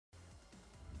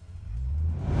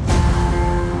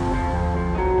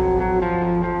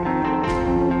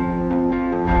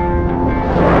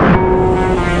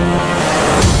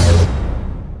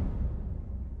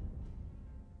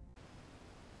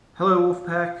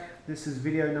this is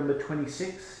video number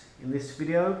 26. In this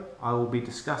video I will be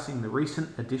discussing the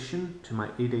recent addition to my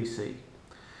EDC.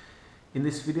 In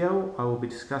this video I will be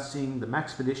discussing the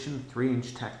Maxpedition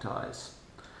 3-inch tack ties.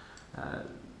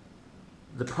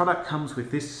 The product comes with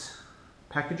this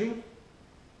packaging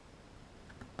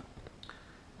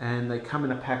and they come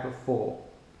in a pack of 4.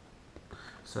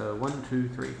 So 1, 2,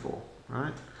 3, 4,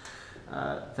 right?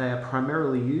 They are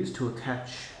primarily used to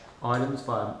attach items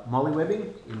via molle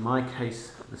webbing, in my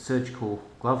case the surgical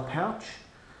glove pouch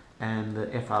and the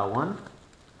FR1.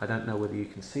 I don't know whether you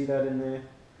can see that in there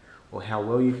or how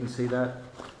well you can see that.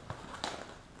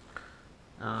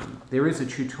 There is a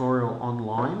tutorial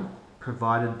online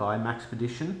provided by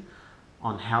Maxpedition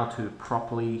on how to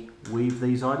properly weave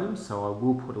these items, so I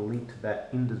will put a link to that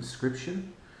in the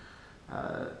description.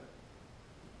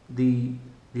 The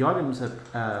items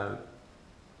are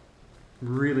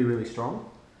really strong.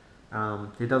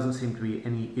 There doesn't seem to be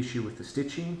any issue with the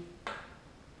stitching.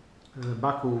 The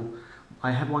buckle,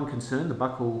 I have one concern, the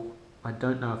buckle, I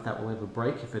don't know if that will ever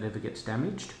break, if it ever gets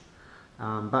damaged,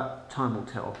 but time will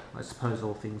tell. I suppose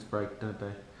all things break, don't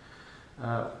they?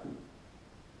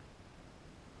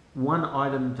 One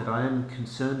item that I am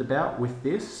concerned about with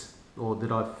this, or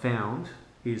that I've found,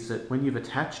 is that when you've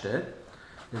attached it,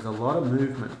 there's a lot of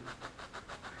movement,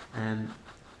 and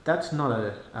that's not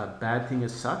a bad thing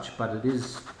as such, but it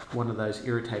is one of those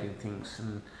irritating things.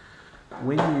 And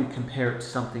when you compare it to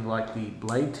something like the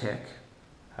Blade Tech,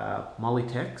 molle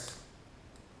techs,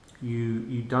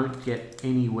 you don't get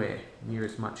anywhere near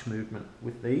as much movement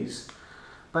with these.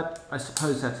 But I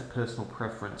suppose that's a personal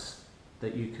preference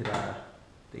that you could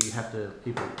that you have to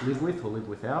either live with or live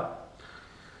without.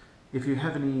 If you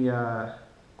have any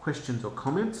questions or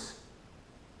comments,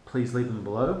 please leave them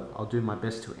below. I'll do my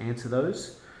best to answer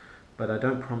those, but I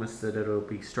don't promise that it'll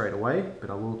be straight away, but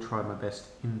I will try my best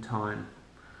in time.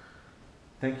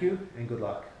 Thank you and good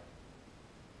luck.